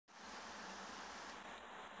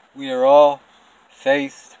We are all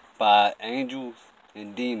faced by angels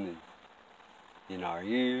and demons in our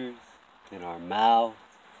ears, in our mouths,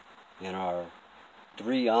 in our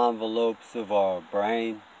three envelopes of our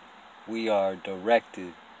brain. We are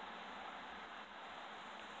directed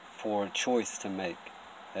for a choice to make,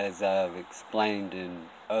 as I've explained in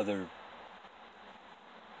other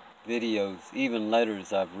videos, even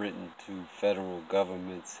letters I've written to federal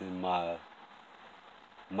governments in my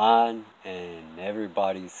mind, and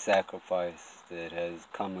everybody's sacrifice that has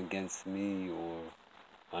come against me or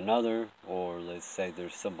another, or let's say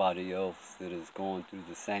there's somebody else that is going through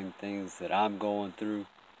the same things that I'm going through.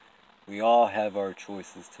 We all have our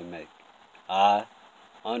choices to make. I,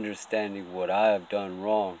 understanding what I have done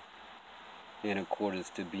wrong in accordance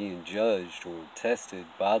to being judged or tested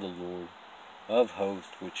by the Lord of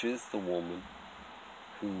hosts, which is the woman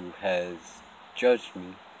who has judged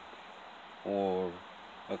me or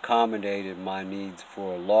accommodated my needs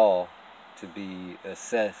for a law to be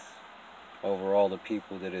assessed over all the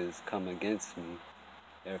people that has come against me.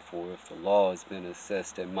 Therefore, if the law has been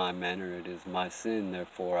assessed in my manner, it is my sin.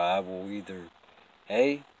 Therefore, I will either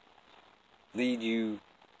A, lead you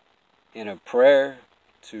in a prayer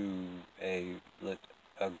to a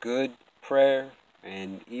good prayer,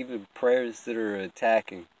 and even prayers that are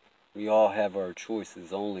attacking. We all have our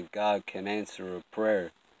choices. Only God can answer a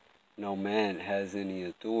prayer. No man has any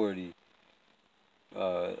authority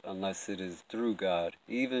unless it is through God.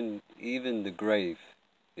 Even the grave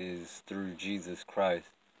is through Jesus Christ.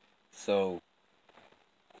 So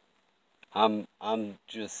I'm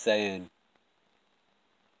just saying,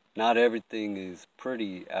 not everything is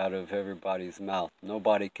pretty out of everybody's mouth.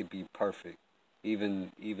 Nobody could be perfect.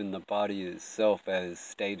 Even the body itself, as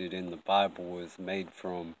stated in the Bible, is made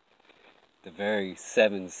from the very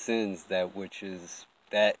 7 sins that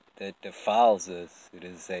defiles us. It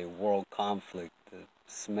is a world conflict: the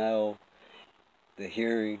smell, the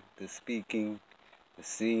hearing, the speaking, the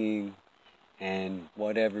seeing, and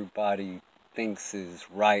what everybody thinks is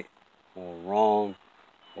right or wrong,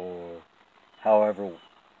 or however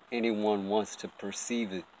anyone wants to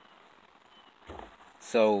perceive it.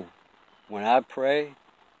 So when I pray,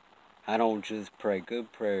 I don't just pray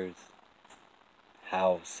good prayers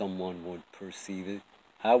how someone would perceive it.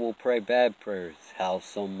 I will pray bad prayers how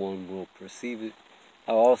someone will perceive it.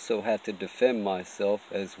 I also have to defend myself,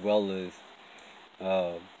 as well as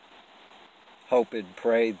hope and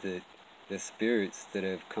pray that the spirits that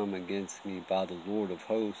have come against me by the Lord of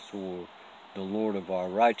hosts, or the Lord of our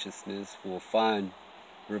righteousness, will find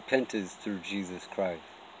repentance through Jesus Christ.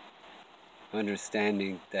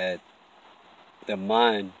 Understanding that the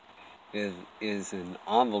mind is an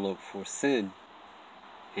envelope for sin,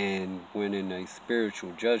 and when in a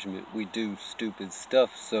spiritual judgment we do stupid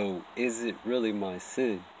stuff. So is it really my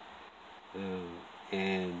sin?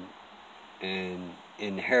 And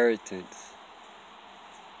inheritance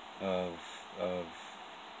of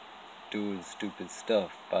doing stupid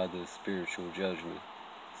stuff by the spiritual judgment.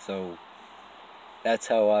 So that's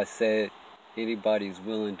how I say it. Anybody's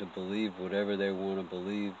willing to believe whatever they want to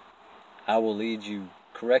believe. I will lead you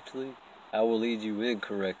correctly. I will lead you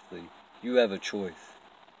incorrectly. You have a choice.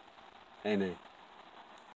 Amen.